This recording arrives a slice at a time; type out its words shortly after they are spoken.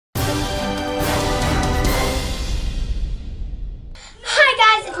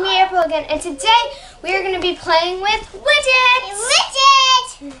Michael again, and today we are going to be playing with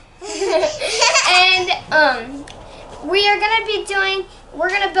widgets! And we are going to be we're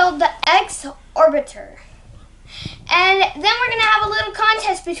going to build the X orbiter. And then we're going to have a little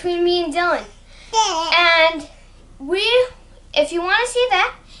contest between me and Dylan. And if you want to see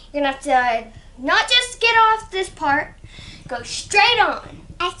that, you're going to have to not just get off this part, go straight on.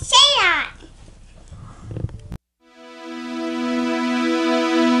 Straight on.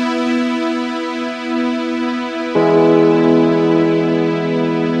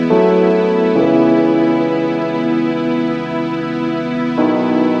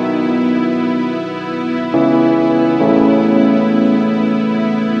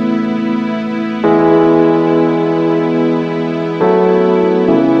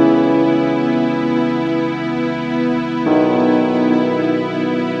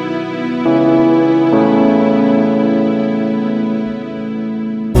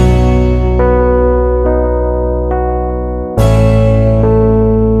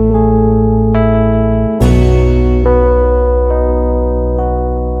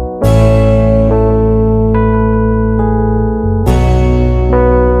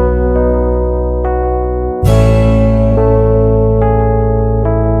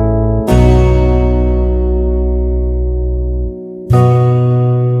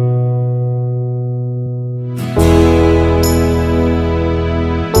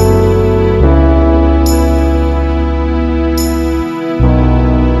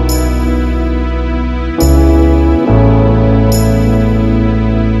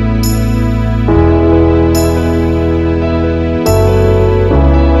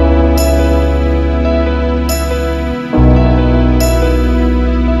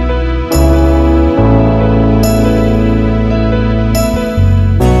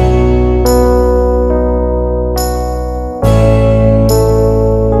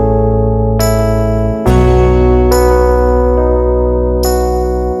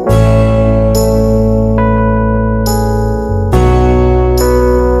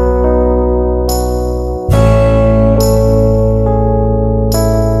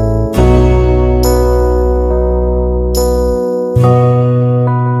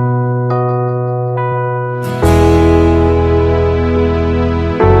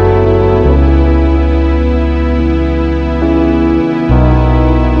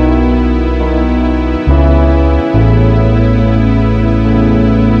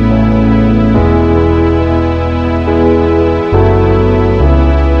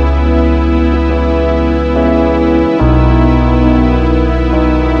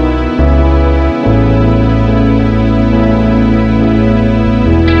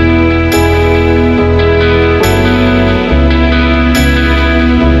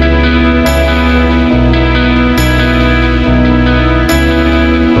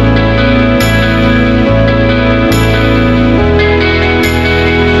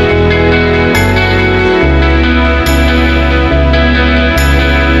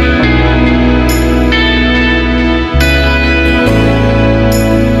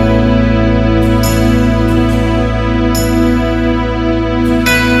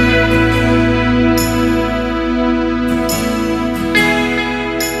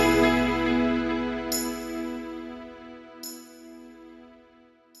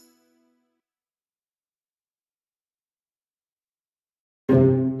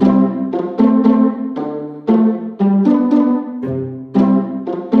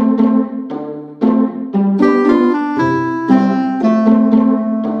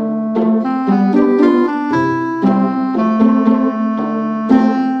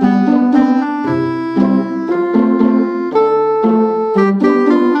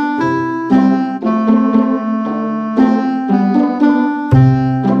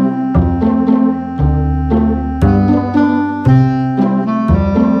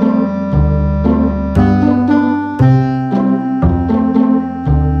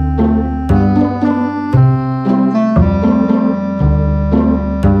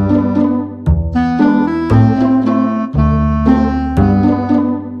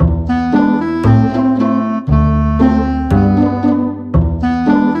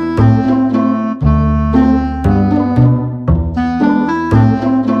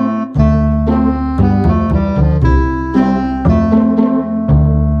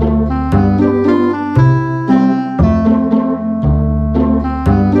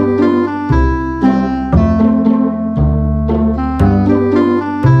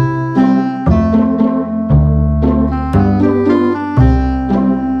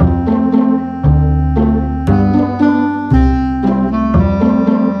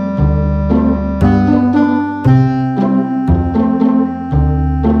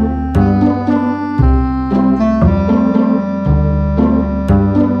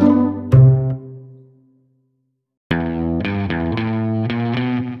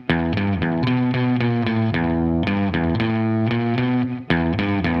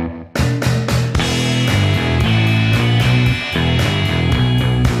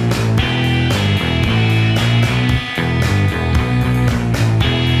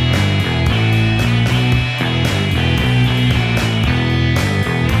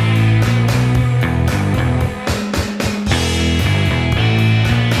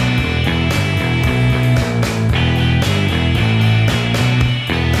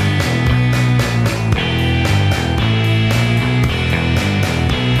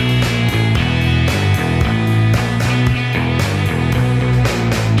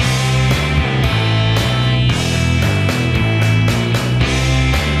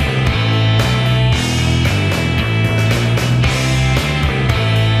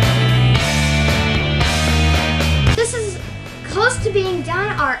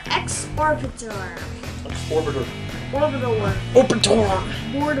 Orbiter. Orbitor. Orbitor.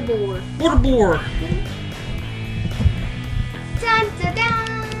 Boardabor. Boardabor. Dun dun dun.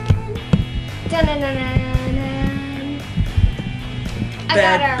 Dun dun dun dun dun.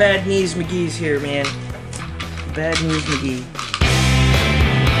 Bad Knees McGee's here, man. Bad Knees McGee.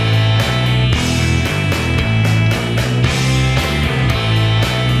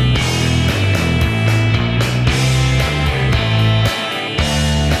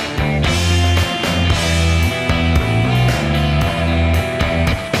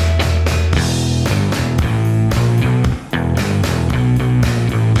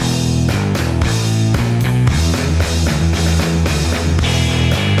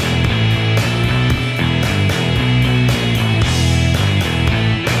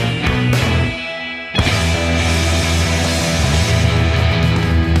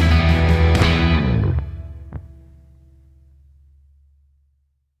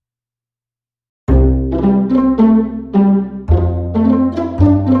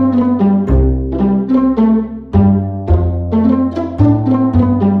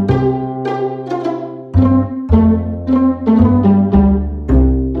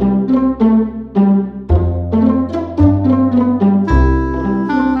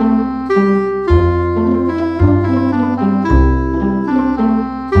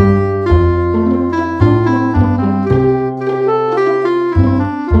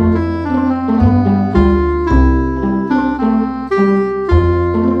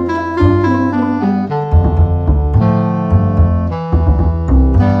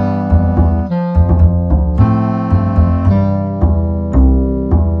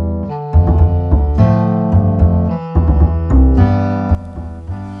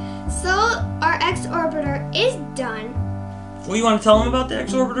 What do you want to tell them about the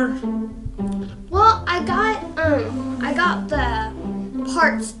X-Orbiter? Well, I got the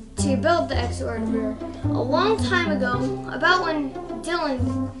parts to build the X-Orbiter a long time ago, about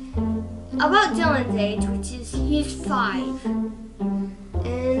Dylan's age, which is he's 5,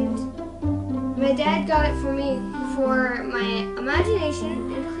 and my dad got it for me for my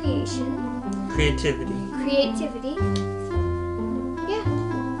imagination and Creativity. Yeah.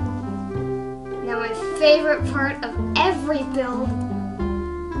 Now my favorite part of every build.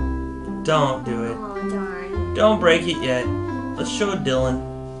 Don't do it. Oh darn. Don't break it yet. Let's show Dylan.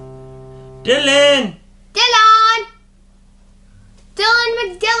 Dylan! Dylan! Dylan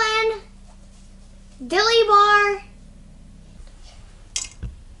McDillon! Dilly Bar!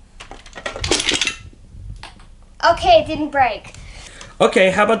 Okay, it didn't break.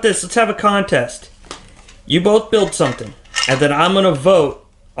 Okay, how about this? Let's have a contest. You both build something, and then I'm going to vote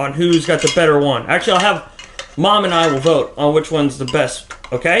on who's got the better one. Actually, I'll have Mom and I will vote on which one's the best,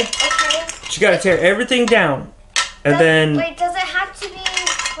 okay? Okay. But you got to tear everything down, and then... Wait, does it have to be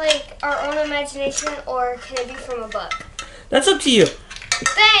like our own imagination, or can it be from a book? That's up to you.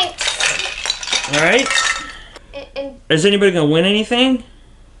 Thanks! Alright? Is anybody going to win anything?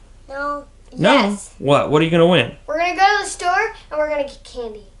 No. No? Yes. What? What are you going to win? We're going to go to the store, and we're going to get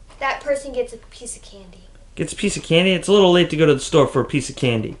candy. That person gets a piece of candy. Gets a piece of candy? It's a little late to go to the store for a piece of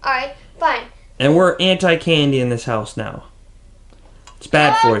candy. Alright, fine. And we're anti-candy in this house now. It's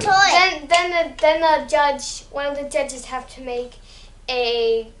bad for you. Then the judge, one of the judges have to make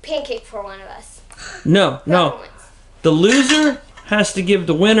a pancake for one of us. No. The loser has to give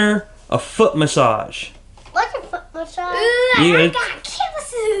the winner a foot massage. What's a foot massage? I got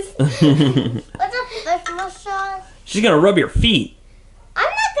kisses. What's a foot massage? She's gonna rub your feet. I'm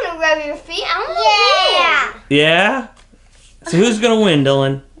not gonna rub your feet. I'm gonna win. Yeah? So who's gonna win,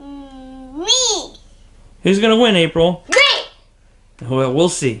 Dylan? Me. Who's gonna win, April? Me. Well, we'll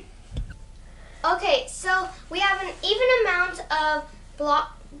see. Okay, so we have an even amount of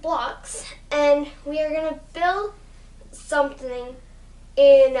blocks, and we are gonna build something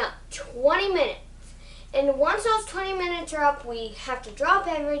in 20 minutes. And once those 20 minutes are up, we have to drop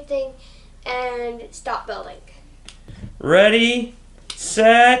everything and stop building. Ready,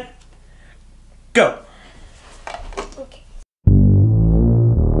 set, go. Okay.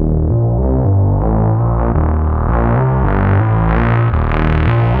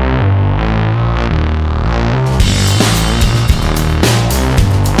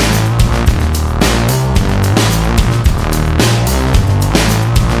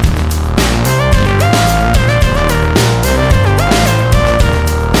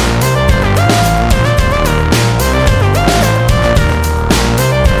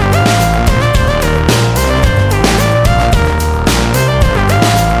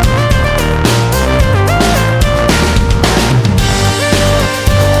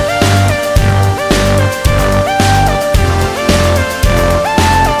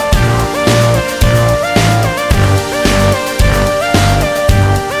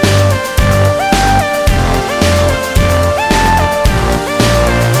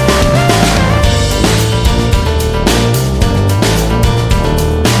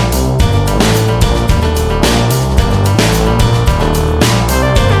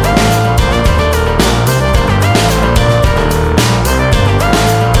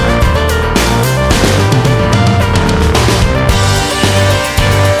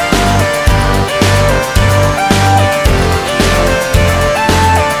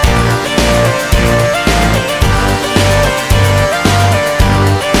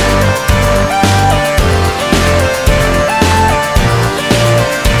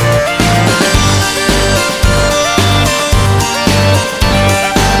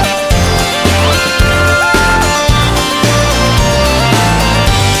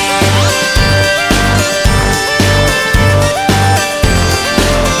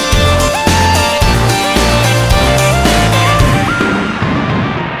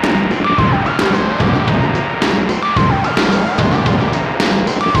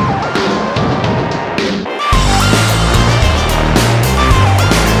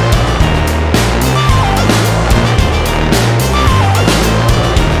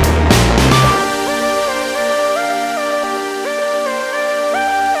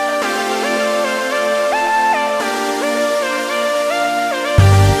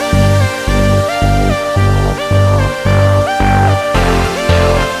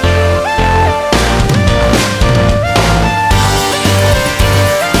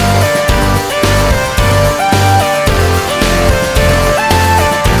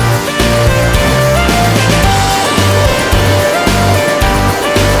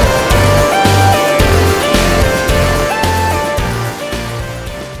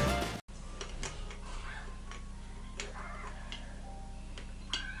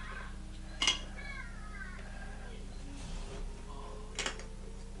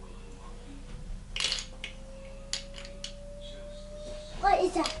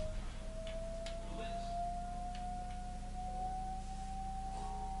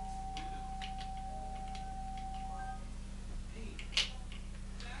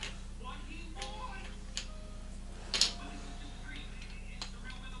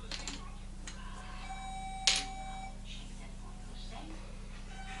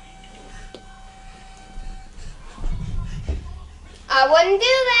 I wouldn't do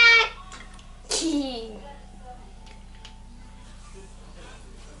that.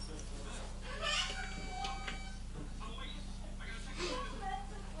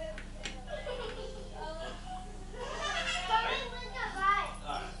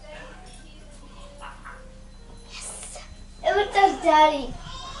 Yes. It was just Daddy.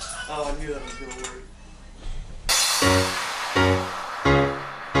 Oh, I knew that was going to work.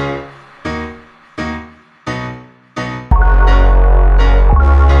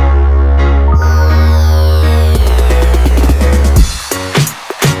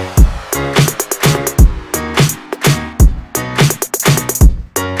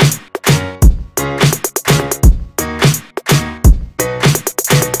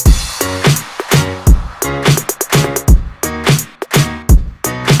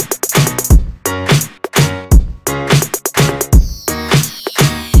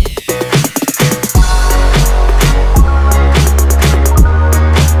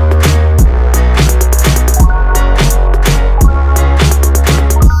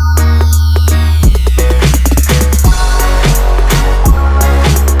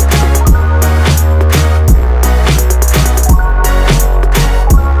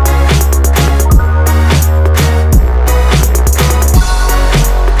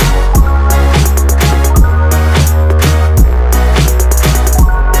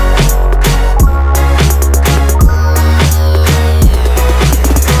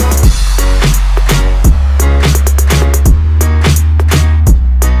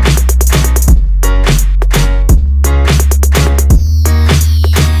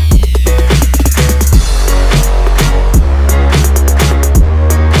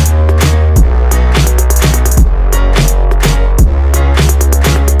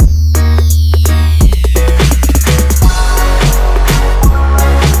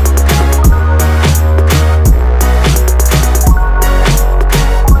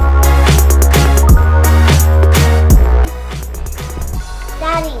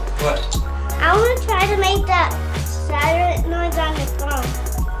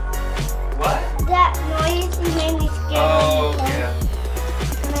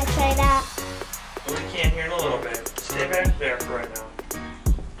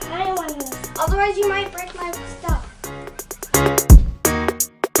 Otherwise, you might break my stuff.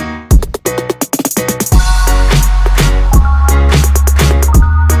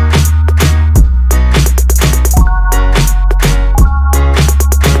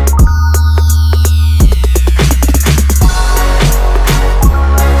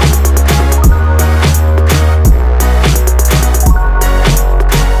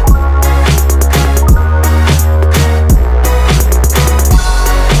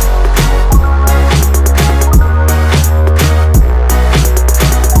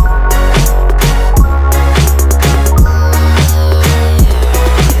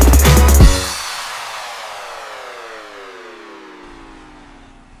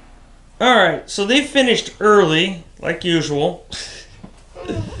 Alright, so they finished early, like usual.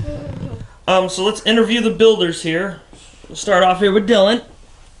 So let's interview the builders here. We'll start off here with Dylan.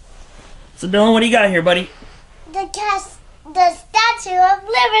 So Dylan, what do you got here, buddy? The Statue of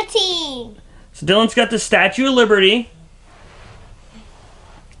Liberty. So Dylan's got the Statue of Liberty.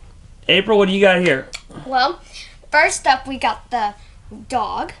 April, what do you got here? Well, first up we got the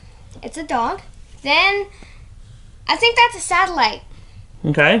dog. It's a dog. Then, I think that's a satellite.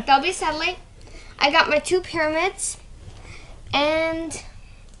 Okay. That'll be a satellite. I got my 2 pyramids. And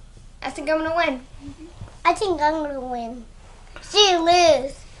I think I'm going to win. I think I'm going to win. See you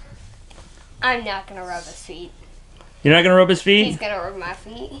lose. I'm not going to rub his feet. You're not going to rub his feet? He's going to rub my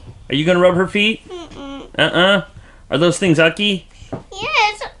feet. Are you going to rub her feet? Mm-mm. Are those things ucky?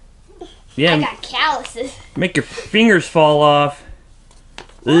 Yes. Yeah. I got calluses. Make your fingers fall off.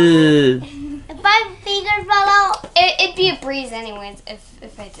 Ugh. If my fingers fall out. It'd be a breeze anyways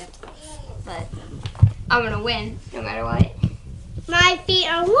if I did. But I'm going to win no matter what. My feet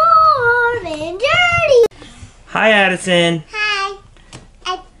are warm and dirty. Hi, Addison. Hi.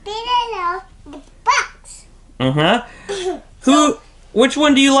 I been in the box. Which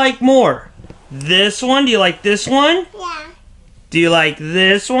one do you like more? This one? Do you like this one? Yeah. Do you like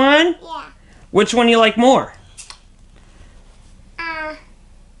this one? Yeah. Which one do you like more? That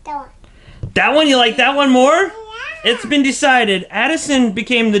one. That one? You like that one more? Yeah. It's been decided. Addison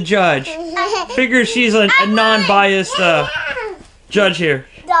became the judge. Figures she's a non-biased judge here.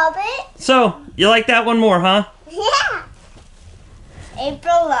 Stop it. So, you like that one more, huh? Yeah.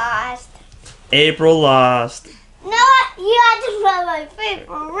 April lost. April lost. No, you had to rub my feet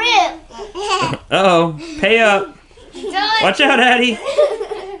for real. Uh-oh. Pay up. Done. Watch out, Addie.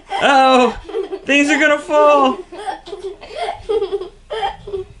 Uh-oh. Things are gonna fall.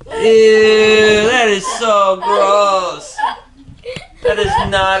 Ew, that is so gross. That is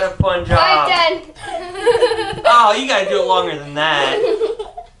not a fun job. I'm done. Oh, you gotta do it longer than that.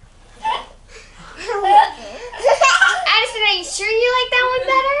 Addison, are you sure you like that one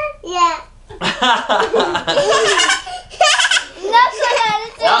better? Yeah.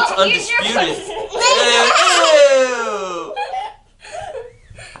 That's undisputed. Ew.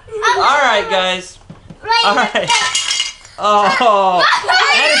 All right, guys. All right. Oh,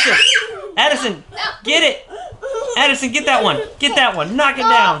 Addison, get it. Addison, get that one. Get that one. Knock it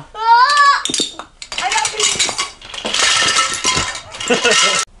down. I got pieces.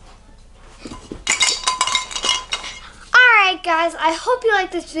 Alright guys, I hope you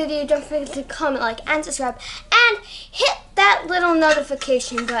liked this video. Don't forget to comment, like, and subscribe. And hit that little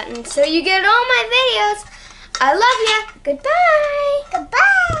notification button so you get all my videos. I love ya. Goodbye.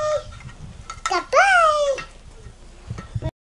 Goodbye. Goodbye.